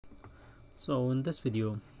So in this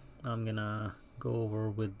video I'm gonna go over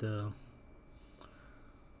with the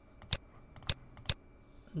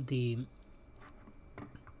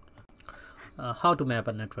how to map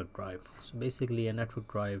a network drive. So basically a network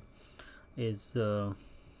drive is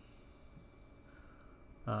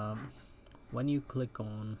when you click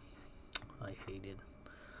on, I hate it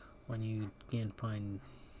when you can't find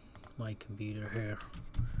my computer here,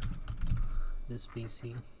 this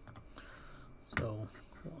PC. So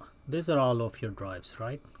these are all of your drives,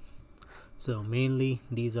 right? So mainly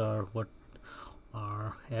these are what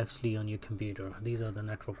are actually on your computer. These are the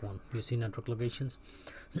network one. You see network locations.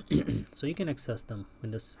 So you can access them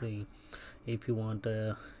in this. If you want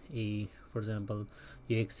for example,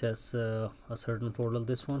 you access a certain folder,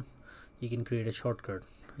 this one, you can create a shortcut.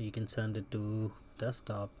 You can send it to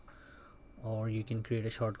desktop, or you can create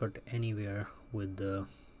a shortcut anywhere with the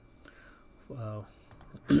for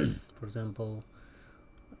example,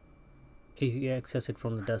 if you access it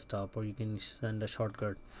from the desktop, or you can send a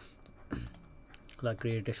shortcut like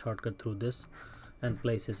create a shortcut through this and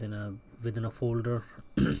places in within a folder.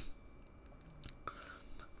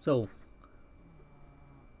 So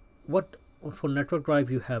what for network drive,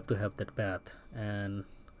 you have to have that path. And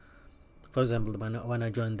for example, when I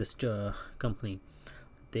joined this company,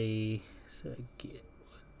 they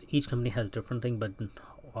each company has different thing, but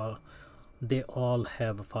they all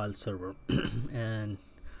have a file server and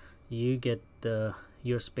you get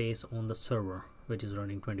your space on the server, which is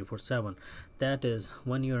running 24/7. That is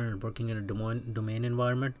when you're working in a domain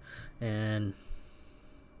environment, and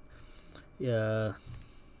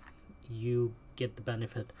you get the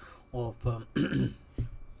benefit of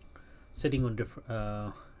sitting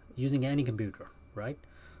on using any computer, right?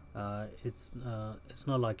 It's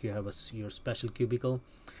not like you have your special cubicle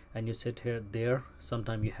and you sit here there.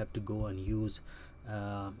 Sometimes you have to go and use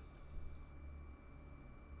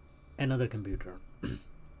another computer,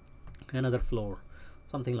 another floor,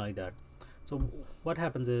 something like that. So what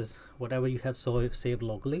happens is whatever you have saved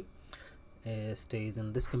locally stays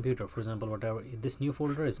in this computer. For example, whatever this new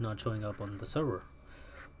folder is not showing up on the server,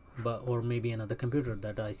 or maybe another computer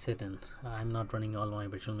that I sit in. I'm not running all my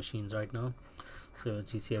virtual machines right now, so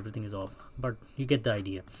as you see, everything is off, but you get the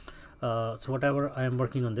idea. So whatever I am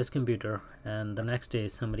working on this computer, and the next day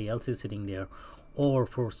somebody else is sitting there, or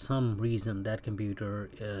for some reason that computer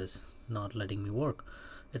is not letting me work,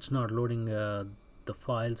 it's not loading the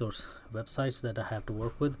files or websites that I have to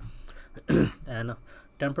work with, and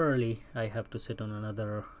temporarily I have to sit on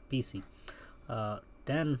another PC.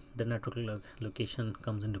 Then the network location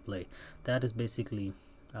comes into play. That is basically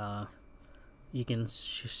you can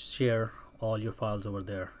share all your files over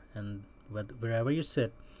there, and wherever you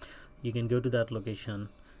sit, you can go to that location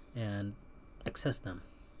and access them.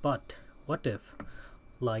 But what if,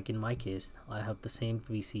 like in my case, I have the same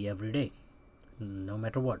PC every day, no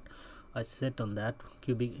matter what, I sit on that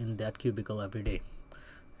cubicle every day,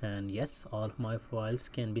 and yes, all of my files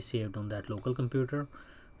can be saved on that local computer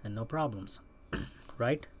and no problems.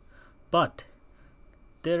 Right? But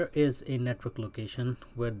there is a network location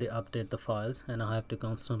where they update the files, and I have to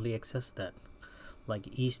constantly access that. Like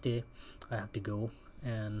each day I have to go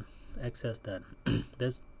and access that.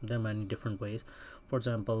 There are many different ways. For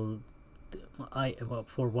example,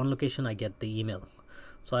 for one location I get the email,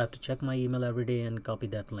 so I have to check my email every day and copy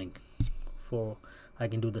that link. I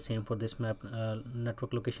can do the same for this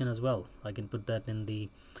network location as well. I can put that in the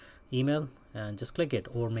email and just click it,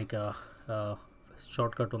 or make a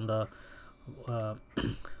shortcut on the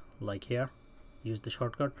like here, use the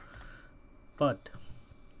shortcut. But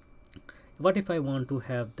what if I want to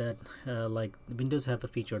have that like Windows have a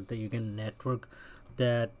feature that you can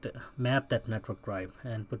map that network drive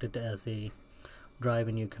and put it as a drive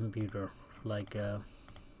in your computer, like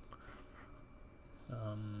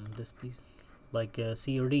this piece, like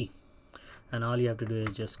C or D, and all you have to do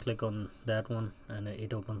is just click on that one and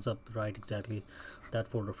it opens up right exactly that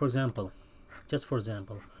folder. For example, just for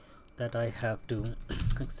example, that I have to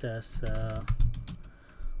access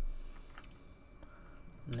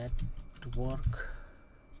network,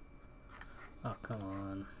 oh come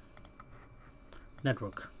on,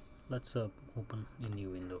 network. Let's open a new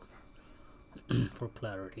window for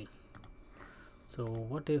clarity. So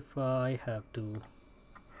what if I have to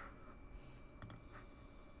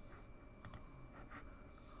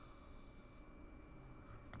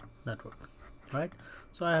network, right?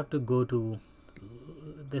 So I have to go to,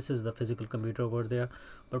 this is the physical computer over there,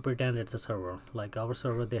 but pretend it's a server. Like our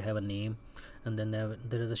server, they have a name, and then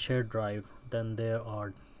there is a shared drive, then there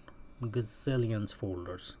are gazillions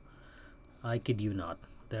folders. I kid you not,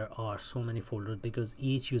 there are so many folders, because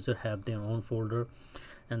each user have their own folder,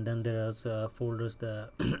 and then there is folders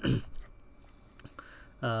that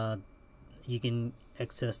uh, you can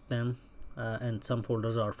access them, and some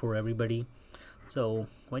folders are for everybody. So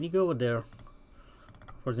when you go over there,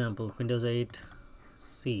 for example Windows 8,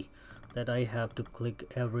 see that I have to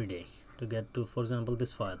click every day to get to, for example,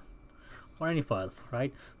 this file or any file,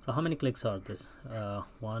 right? So how many clicks are this?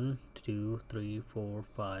 1 2 3 4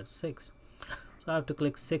 5 6. So I have to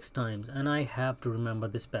click 6 times, and I have to remember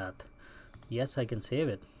this path. Yes, I can save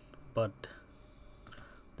it, but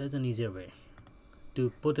there's an easier way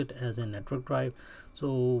to put it as a network drive.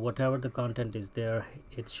 So whatever the content is there,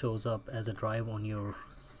 it shows up as a drive on your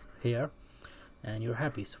here, and you're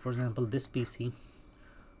happy. So for example, this PC,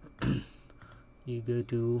 you go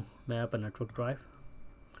to map a network drive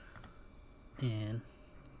and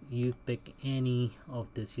you pick any of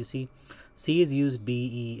this. You see C is used,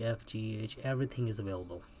 B, E, F, G, H, everything is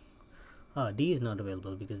available. D is not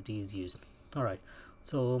available because D is used. Alright,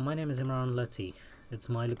 so my name is Imran. Let's see, it's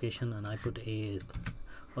my location and I put A is,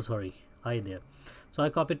 oh sorry, I there. So I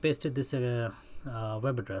copied pasted this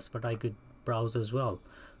web address, but I could browse as well,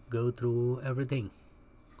 go through everything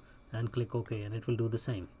and click OK, and it will do the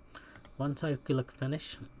same. Once I click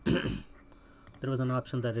finish, there was an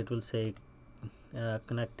option that it will say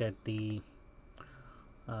connect at the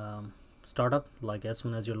startup, like as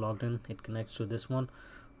soon as you're logged in it connects to this one.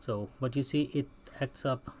 So but you see it acts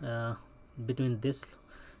up between this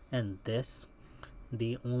and this.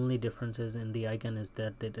 The only difference is in the icon is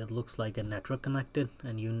that it looks like a network connected,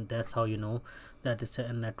 and that's how you know that it's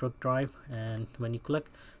a network drive. And when you click,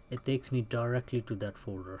 it takes me directly to that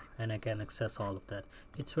folder and I can access all of that.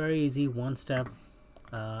 It's very easy, one step.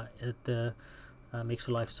 It makes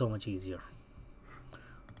your life so much easier.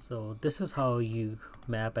 So this is how you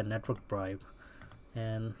map a network drive,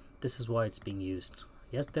 and this is why it's being used.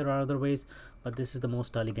 Yes, there are other ways, but this is the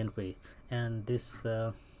most elegant way, and this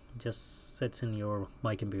just sits in your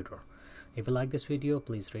my computer. If you like this video,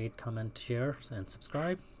 please rate, comment, share and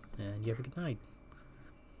subscribe, and you have a good night.